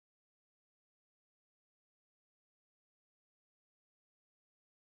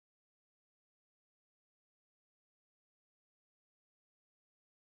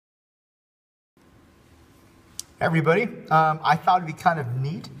Everybody, I thought it'd be kind of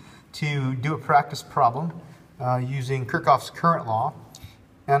neat to do a practice problem using Kirchhoff's current law.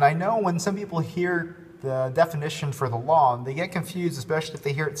 And I know when some people hear the definition for the law, they get confused, especially if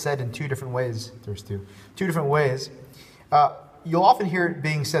they hear it said in two different ways. There's two different ways. You'll often hear it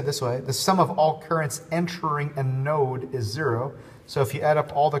being said this way: the sum of all currents entering a node is 0. So if you add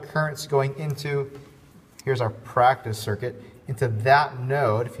up all the currents going into, here's our practice circuit, into that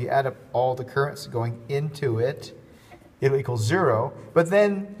node, if you add up all the currents going into it, it'll equal 0. But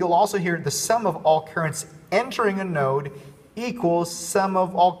then you'll also hear the sum of all currents entering a node equals sum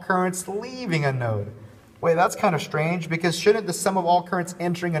of all currents leaving a node. Wait, that's kind of strange, because shouldn't the sum of all currents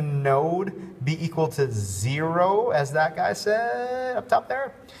entering a node be equal to 0, as that guy said up top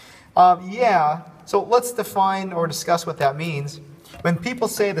there? Yeah, so let's define or discuss what that means. When people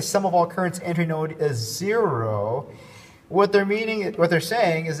say the sum of all currents entering a node is 0, what they're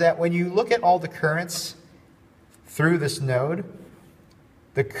saying is that when you look at all the currents through this node,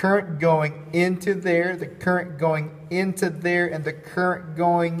 the current going into there, the current going into there, and the current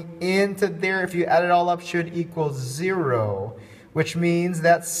going into there, if you add it all up, should equal 0, which means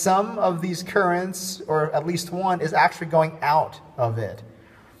that some of these currents, or at least one, is actually going out of it.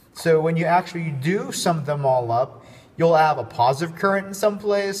 So when you actually do sum them all up, you'll have a positive current in some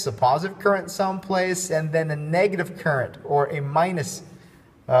place, a positive current in some place, and then a negative current, or a minus.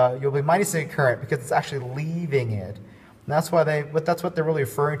 You'll be minusing a current because it's actually leaving it. And that's what they're really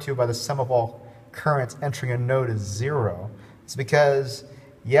referring to by the sum of all currents entering a node is 0. It's because,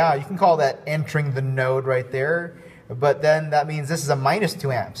 yeah, you can call that entering the node right there, but then that means this is a minus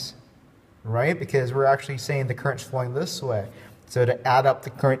 2 amps, right? Because we're actually saying the current's flowing this way. So to add up the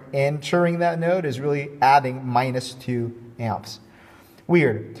current entering that node is really adding minus 2 amps.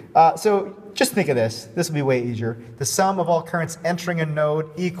 Weird. So just think of this. This will be way easier. The sum of all currents entering a node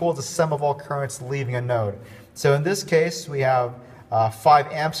equals the sum of all currents leaving a node. So in this case, we have 5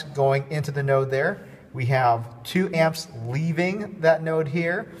 amps going into the node there. We have 2 amps leaving that node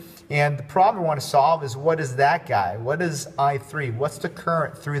here. And the problem we want to solve is, what is that guy? What is I3? What's the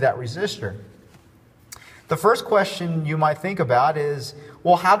current through that resistor? The first question you might think about is,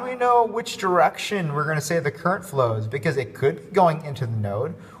 well, how do we know which direction we're going to say the current flows? Because it could be going into the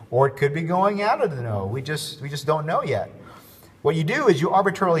node, or it could be going out of the node. We just don't know yet. What you do is you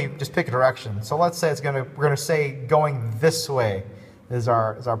arbitrarily just pick a direction. So let's say we're going to say going this way is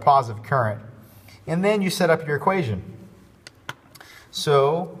our positive current. And then you set up your equation.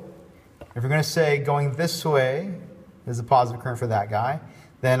 So if you're going to say going this way is the positive current for that guy,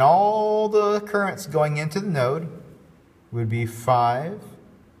 then all the currents going into the node would be 5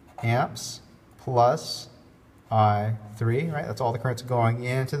 amps plus I3, right? That's all the currents going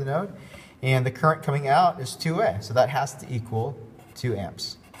into the node. And the current coming out is 2A, so that has to equal 2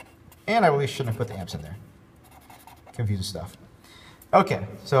 amps. And I really shouldn't have put the amps in there. Confusing stuff. Okay,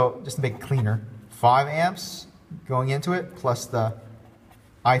 so just to make it cleaner, 5 amps going into it plus the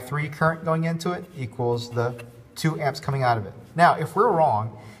I3 current going into it equals the 2 amps coming out of it. Now, if we're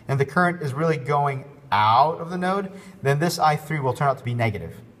wrong and the current is really going out of the node, then this I3 will turn out to be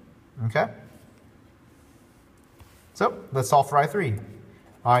negative. Okay? So let's solve for I3.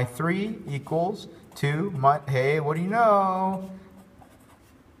 I3 equals 2, hey, what do you know?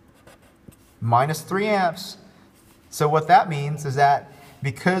 Minus 3 amps. So what that means is that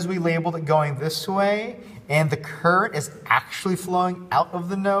because we labeled it going this way and the current is actually flowing out of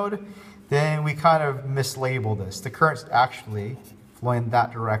the node, then we kind of mislabeled this. The current's actually flowing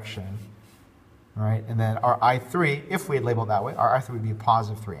that direction, right? And then our I3, if we had labeled it that way, our I3 would be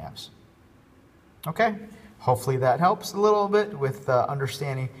positive 3 amps. Okay, hopefully that helps a little bit with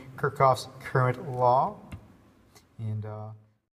understanding Kirchhoff's current law. And